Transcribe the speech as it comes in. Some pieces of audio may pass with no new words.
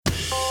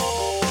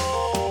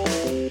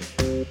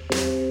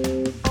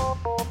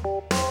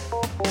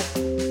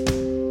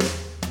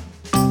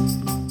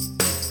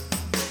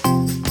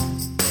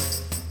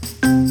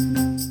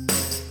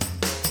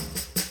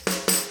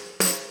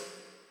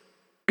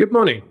Good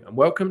morning and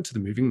welcome to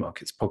the Moving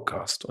Markets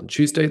podcast on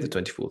Tuesday, the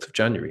 24th of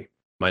January.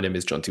 My name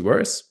is Jonti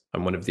Warris.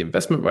 I'm one of the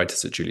investment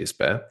writers at Julius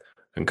Baer.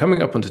 And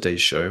coming up on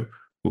today's show,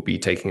 we'll be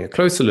taking a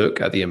closer look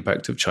at the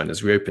impact of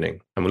China's reopening.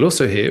 And we'll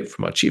also hear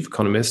from our chief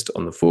economist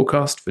on the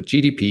forecast for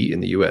GDP in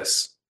the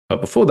US.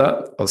 But before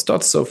that, I'll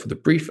start us off with a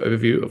brief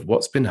overview of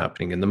what's been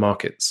happening in the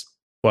markets.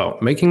 Well,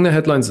 making the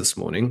headlines this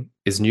morning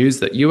is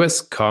news that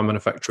US car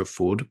manufacturer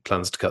Ford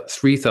plans to cut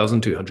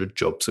 3,200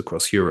 jobs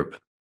across Europe.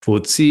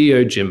 Ford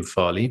CEO Jim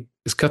Farley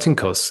is cutting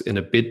costs in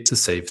a bid to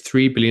save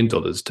 $3 billion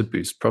to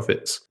boost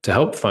profits, to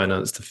help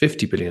finance the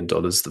 $50 billion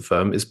the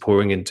firm is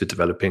pouring into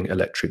developing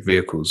electric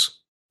vehicles.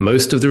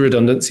 Most of the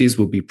redundancies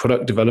will be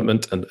product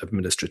development and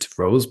administrative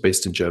roles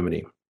based in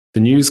Germany.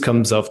 The news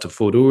comes after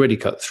Ford already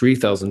cut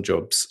 3,000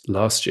 jobs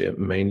last year,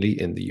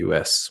 mainly in the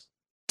US.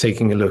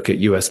 Taking a look at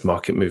US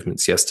market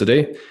movements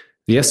yesterday,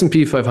 the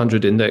S&P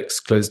 500 index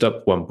closed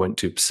up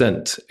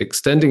 1.2%,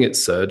 extending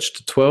its surge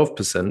to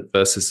 12%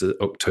 versus the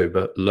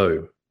October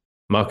low.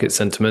 Market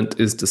sentiment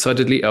is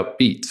decidedly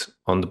upbeat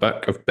on the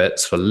back of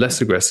bets for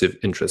less aggressive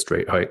interest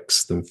rate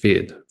hikes than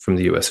feared from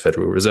the US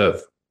Federal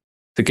Reserve.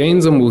 The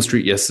gains on Wall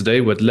Street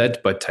yesterday were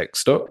led by tech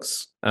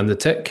stocks, and the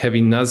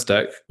tech-heavy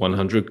Nasdaq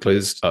 100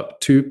 closed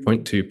up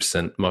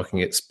 2.2%, marking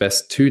its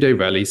best two-day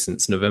rally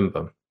since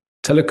November.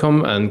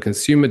 Telecom and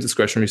consumer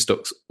discretionary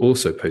stocks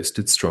also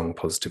posted strong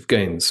positive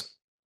gains.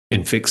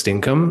 In fixed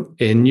income,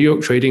 in New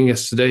York trading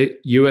yesterday,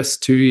 US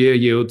two-year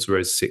yields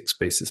rose 6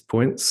 basis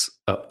points,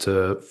 up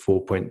to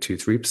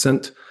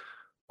 4.23%,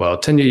 while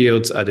 10-year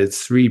yields added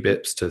 3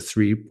 bips to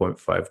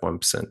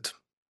 3.51%.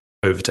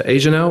 Over to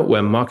Asia now,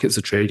 where markets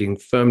are trading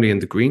firmly in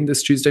the green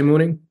this Tuesday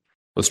morning.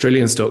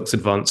 Australian stocks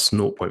advanced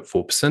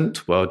 0.4%,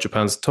 while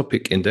Japan's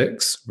Topix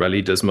index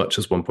rallied as much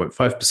as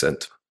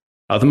 1.5%.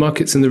 Other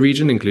markets in the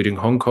region, including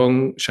Hong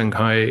Kong,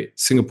 Shanghai,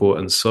 Singapore,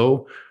 and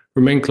Seoul,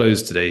 remain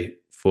closed today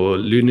for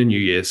Lunar New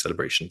Year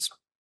celebrations.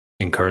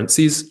 In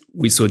currencies,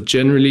 we saw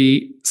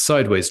generally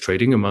sideways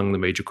trading among the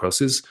major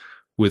crosses,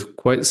 with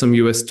quite some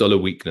US dollar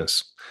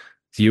weakness.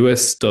 The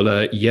US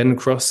dollar yen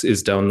cross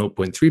is down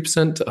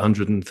 0.3% to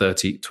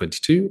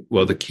 130.22,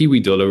 while the Kiwi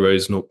dollar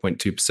rose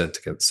 0.2%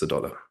 against the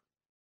dollar.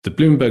 The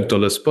Bloomberg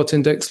dollar spot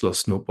index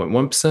lost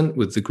 0.1%,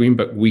 with the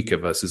greenback weaker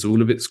versus all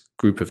of its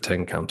group of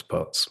 10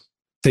 counterparts.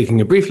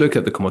 Taking a brief look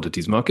at the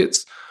commodities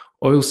markets,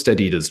 oil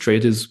steadied as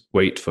traders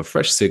wait for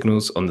fresh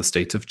signals on the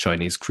state of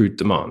Chinese crude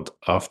demand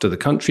after the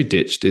country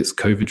ditched its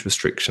COVID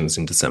restrictions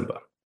in December.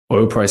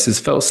 Oil prices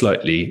fell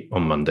slightly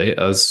on Monday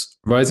as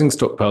rising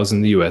stockpiles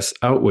in the US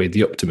outweighed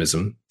the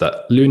optimism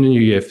that Lunar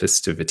New Year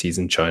festivities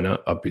in China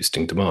are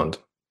boosting demand.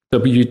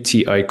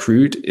 WTI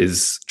crude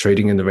is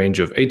trading in the range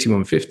of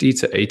 $81.50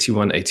 to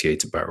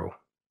 $81.88 a barrel.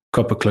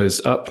 Copper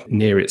closed up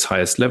near its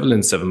highest level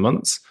in 7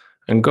 months,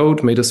 and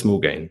gold made a small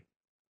gain.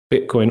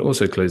 Bitcoin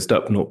also closed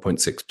up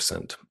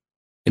 0.6%.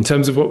 In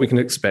terms of what we can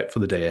expect for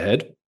the day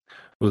ahead,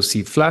 we'll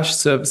see flash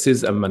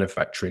services and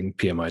manufacturing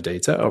PMI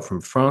data out from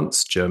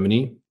France,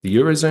 Germany, the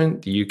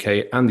Eurozone, the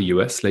UK, and the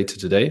US later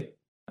today.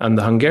 And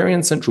the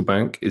Hungarian Central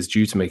Bank is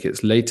due to make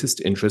its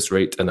latest interest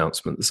rate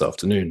announcement this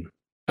afternoon.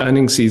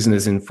 Earnings season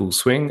is in full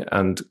swing,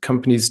 and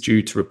companies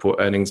due to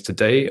report earnings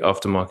today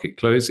after market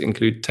close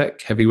include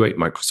tech heavyweight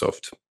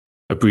Microsoft.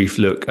 A brief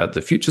look at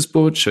the futures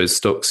board shows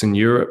stocks in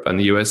Europe and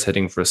the US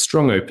heading for a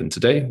strong open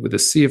today with a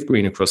sea of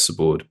green across the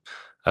board,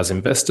 as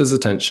investors'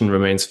 attention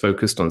remains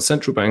focused on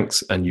central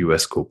banks and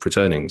US corporate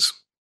earnings.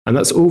 And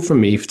that's all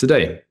from me for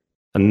today.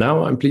 And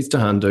now I'm pleased to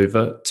hand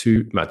over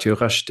to Mathieu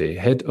Racheter,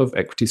 Head of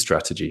Equity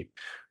Strategy,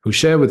 who'll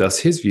share with us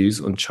his views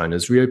on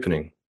China's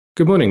reopening.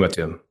 Good morning,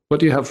 Mathieu. What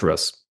do you have for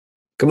us?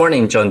 Good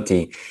morning,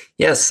 Jonti.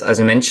 Yes, as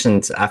you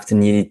mentioned, after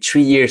nearly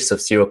 3 years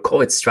of zero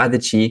COVID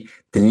strategy,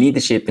 the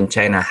leadership in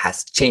China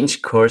has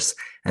changed course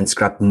and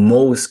scrapped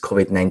most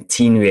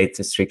COVID-19 related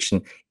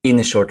restriction in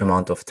a short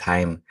amount of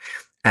time.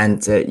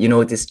 And,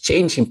 this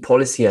change in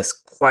policy has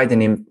quite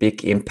a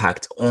big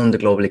impact on the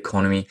global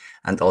economy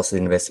and also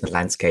the investment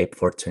landscape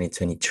for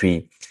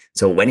 2023.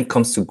 So when it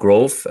comes to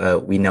growth,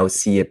 we now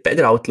see a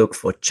better outlook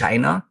for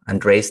China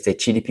and raised the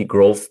GDP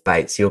growth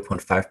by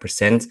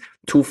 0.5%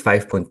 to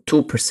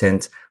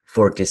 5.2%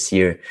 for this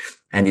year.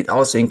 And it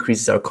also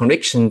increases our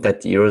conviction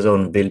that the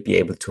Eurozone will be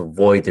able to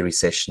avoid a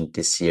recession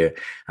this year.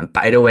 And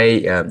by the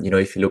way,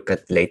 if you look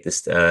at the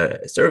latest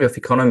survey of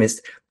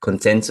economists,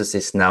 consensus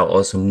is now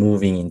also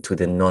moving into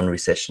the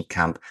non-recession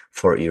camp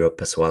for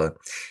Europe as well.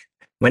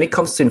 When it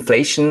comes to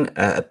inflation,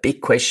 a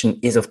big question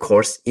is, of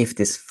course, if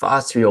this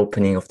fast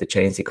reopening of the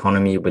Chinese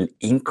economy will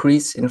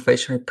increase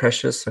inflationary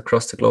pressures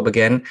across the globe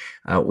again.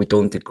 We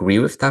don't agree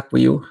with that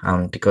view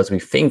because we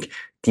think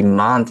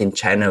demand in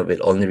China will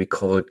only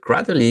recover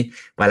gradually,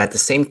 while at the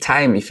same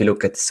time, if you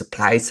look at the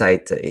supply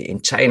side in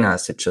China,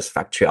 such as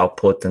factory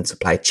output and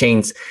supply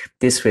chains,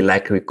 this will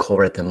likely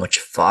recover at a much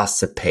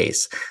faster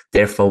pace.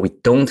 Therefore, we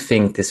don't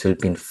think this will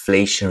be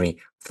inflationary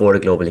for the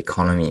global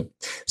economy.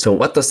 So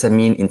what does that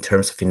mean in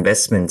terms of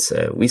investments?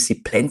 We see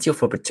plenty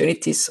of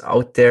opportunities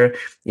out there.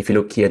 If you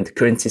look here in the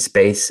currency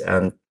space,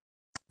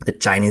 the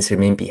Chinese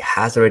renminbi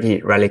has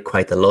already rallied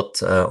quite a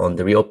lot on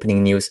the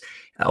reopening news.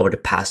 over the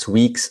past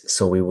weeks,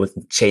 so we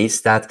wouldn't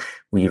chase that.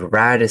 We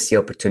rather see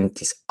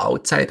opportunities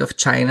outside of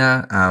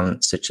China,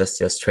 such as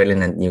the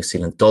Australian and New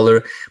Zealand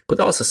dollar, but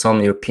also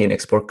some European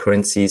export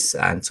currencies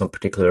and some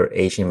particular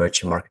Asian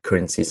emerging market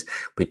currencies,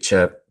 which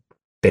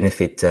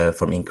benefit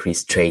from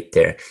increased trade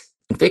there.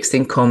 In fixed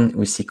income,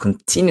 we see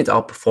continued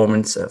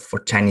outperformance for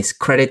Chinese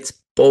credit,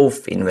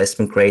 both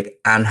investment grade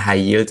and high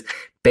yield,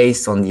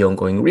 based on the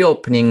ongoing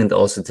reopening and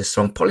also the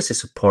strong policy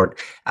support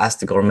as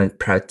the government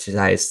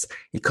prioritized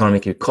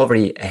economic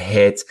recovery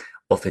ahead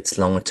of its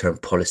longer-term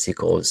policy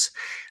goals.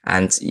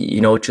 And,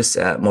 just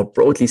more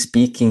broadly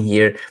speaking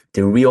here,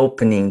 the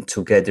reopening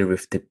together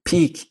with the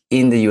peak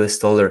in the US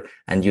dollar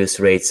and US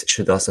rates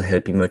should also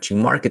help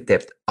emerging market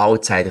debt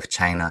outside of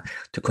China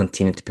to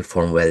continue to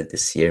perform well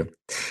this year.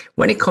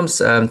 When it comes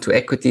to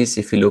equities,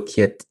 if you look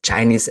at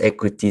Chinese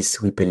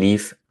equities, we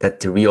believe that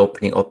the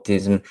reopening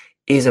optimism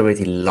is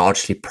already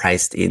largely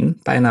priced in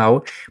by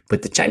now,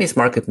 but the Chinese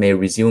market may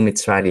resume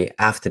its rally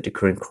after the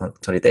current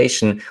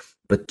consolidation,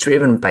 but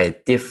driven by a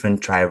different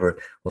driver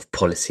of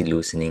policy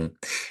loosening.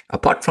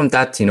 Apart from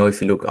that,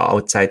 if you look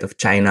outside of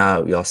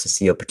China, we also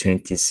see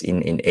opportunities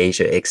in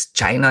Asia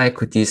ex-China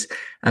equities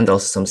and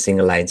also some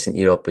single lines in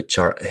Europe, which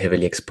are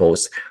heavily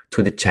exposed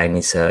to the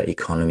Chinese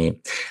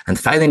economy. And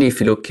finally, if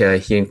you look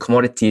here in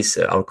commodities,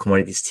 our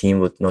commodities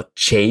team would not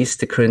chase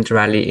the current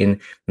rally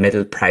in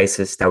metal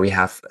prices that we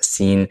have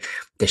seen.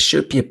 There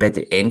should be a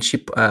better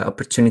entry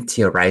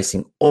opportunity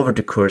arising over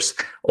the course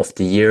of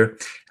the year.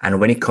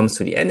 And when it comes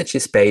to the energy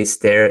space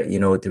there,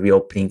 the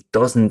reopening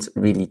doesn't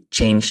really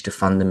change the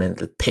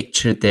fundamental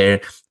picture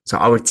there. So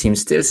our team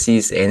still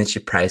sees energy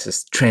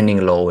prices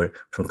trending lower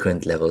from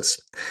current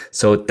levels.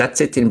 So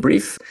that's it in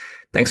brief.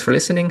 Thanks for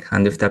listening.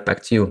 And with that,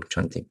 back to you,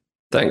 Jonti.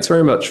 Thanks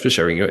very much for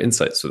sharing your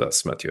insights with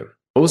us, Mathieu.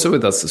 Also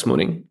with us this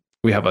morning,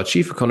 we have our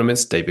Chief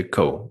Economist David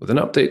Kohl with an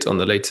update on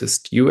the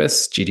latest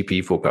US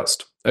GDP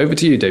forecast. Over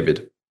to you,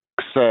 David.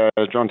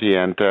 Thanks, Jonti,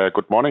 and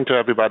good morning to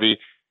everybody.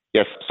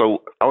 Yes,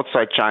 so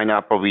outside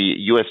China, probably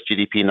US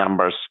GDP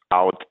numbers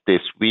out this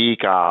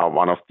week are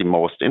one of the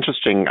most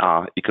interesting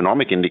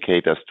economic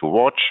indicators to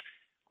watch.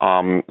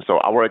 So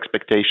our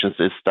expectations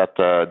is that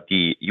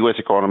the US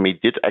economy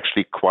did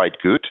actually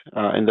quite good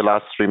in the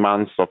last 3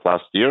 months of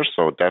last year.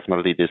 So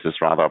definitely this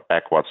is rather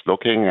backwards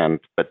looking,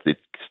 but it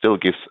still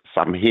gives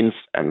some hints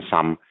and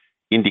some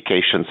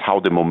indications how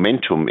the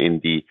momentum in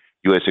the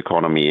US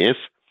economy is.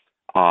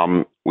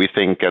 We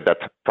think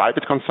that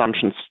private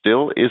consumption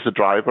still is a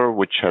driver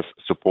which has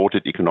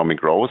supported economic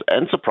growth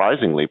and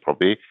surprisingly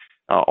probably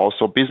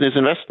also business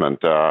investment.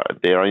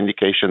 There are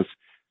indications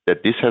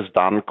that this has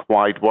done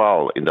quite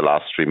well in the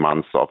last 3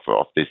 months of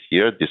this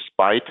year,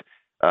 despite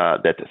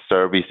that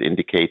surveys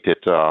indicated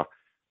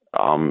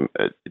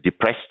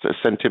depressed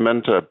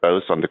sentiment,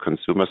 both on the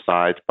consumer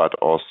side, but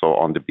also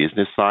on the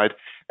business side.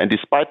 And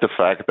despite the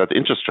fact that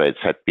interest rates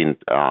had been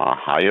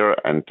higher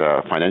and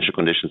financial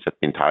conditions had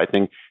been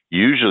tightening,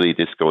 usually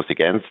this goes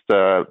against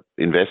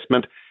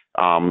investment.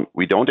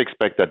 We don't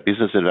expect that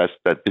business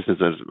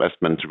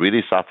investment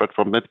really suffered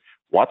from it.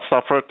 What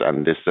suffered,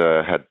 and this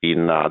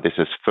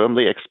is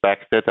firmly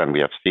expected, and we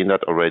have seen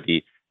that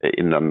already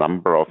in a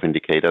number of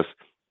indicators,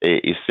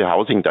 is the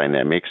housing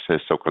dynamics.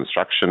 So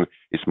construction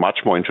is much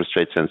more interest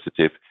rate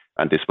sensitive,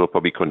 and this will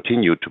probably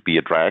continue to be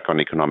a drag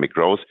on economic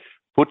growth.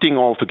 Putting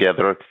all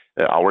together,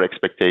 our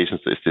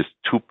expectations is this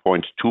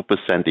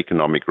 2.2%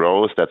 economic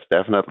growth. That's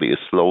definitely a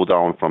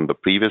slowdown from the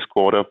previous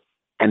quarter.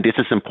 And this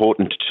is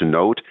important to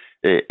note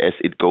as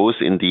it goes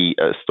in the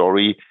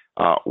story,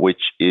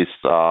 which is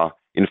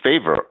in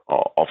favor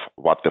of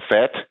what the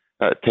Fed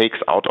takes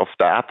out of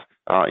that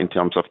in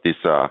terms of this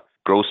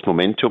growth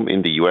momentum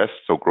in the US.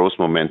 So growth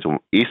momentum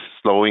is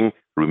slowing,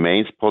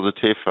 remains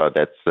positive.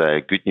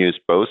 That's good news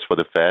both for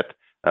the Fed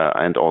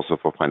and also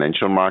for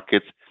financial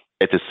markets.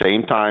 At the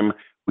same time,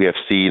 we have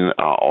seen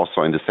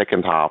also in the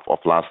second half of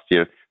last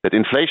year that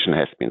inflation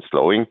has been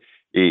slowing.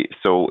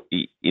 So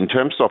in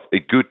terms of a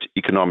good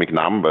economic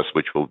numbers,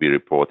 which will be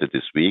reported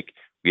this week,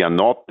 we are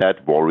not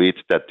that worried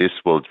that this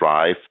will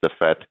drive the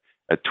Fed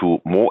to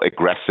more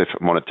aggressive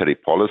monetary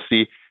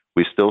policy.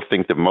 We still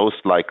think the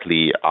most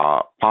likely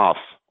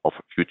path of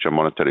future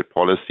monetary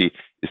policy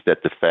is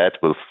that the Fed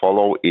will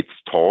follow its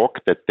talk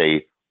that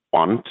they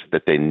want,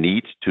 that they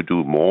need to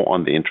do more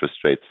on the interest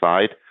rate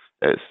side.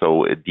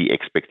 So the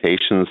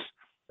expectations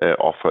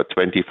of a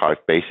 25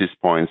 basis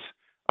points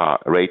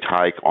rate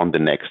hike on the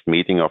next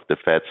meeting of the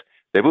Fed,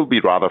 they will be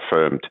rather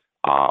firmed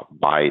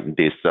by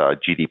this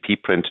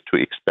GDP print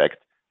to expect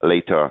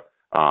later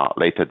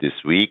this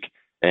week.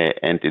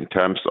 And in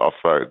terms of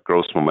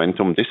growth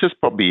momentum, this is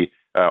probably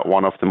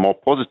one of the more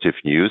positive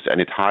news,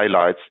 and it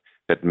highlights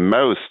that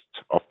most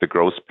of the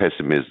growth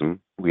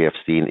pessimism we have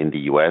seen in the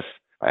US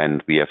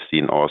and we have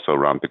seen also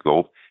around the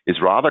globe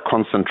is rather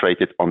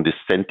concentrated on the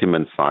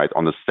sentiment side,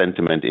 on the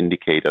sentiment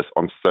indicators,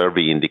 on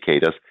survey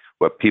indicators,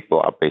 where people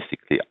are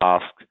basically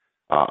asked,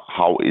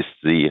 how is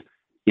the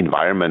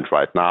environment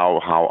right now?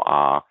 How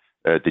are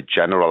the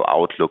general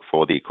outlook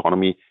for the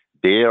economy?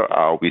 There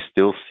we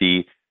still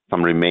see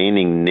some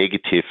remaining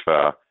negative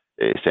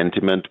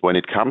sentiment when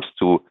it comes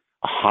to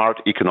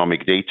hard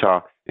economic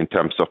data in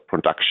terms of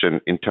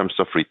production, in terms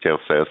of retail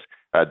sales,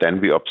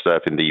 then we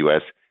observe in the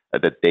US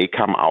that they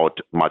come out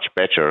much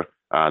better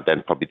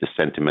than probably the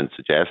sentiment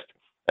suggests.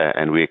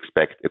 And we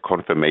expect a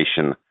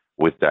confirmation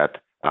with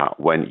that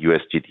when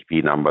US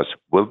GDP numbers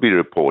will be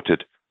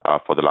reported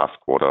for the last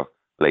quarter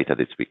later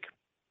this week.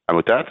 And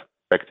with that,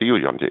 back to you,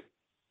 Jonti.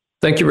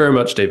 Thank you very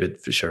much, David,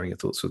 for sharing your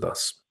thoughts with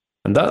us.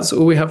 And that's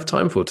all we have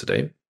time for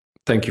today.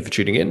 Thank you for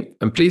tuning in,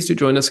 and please do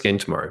join us again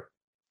tomorrow.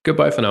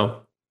 Goodbye for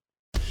now.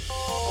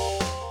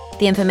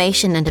 The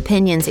information and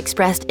opinions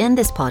expressed in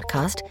this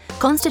podcast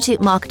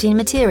constitute marketing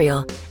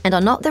material and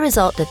are not the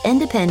result of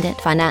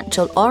independent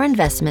financial or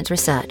investment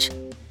research.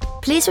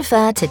 Please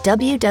refer to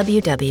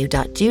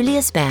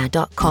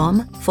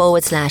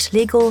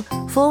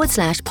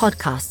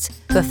www.juliusbaer.com/legal/podcasts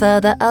for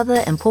further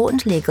other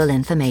important legal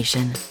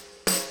information.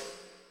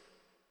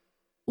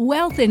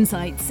 Wealth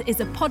Insights is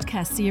a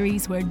podcast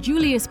series where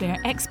Julius Baer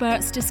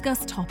experts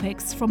discuss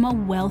topics from a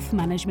wealth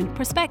management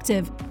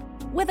perspective.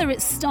 Whether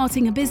it's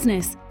starting a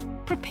business,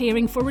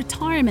 preparing for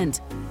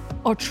retirement,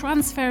 or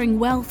transferring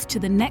wealth to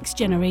the next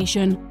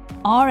generation,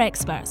 our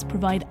experts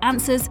provide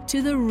answers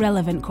to the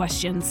relevant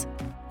questions.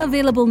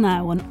 Available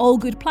now on all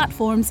good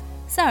platforms,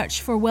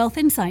 search for Wealth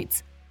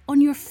Insights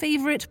on your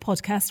favourite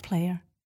podcast player.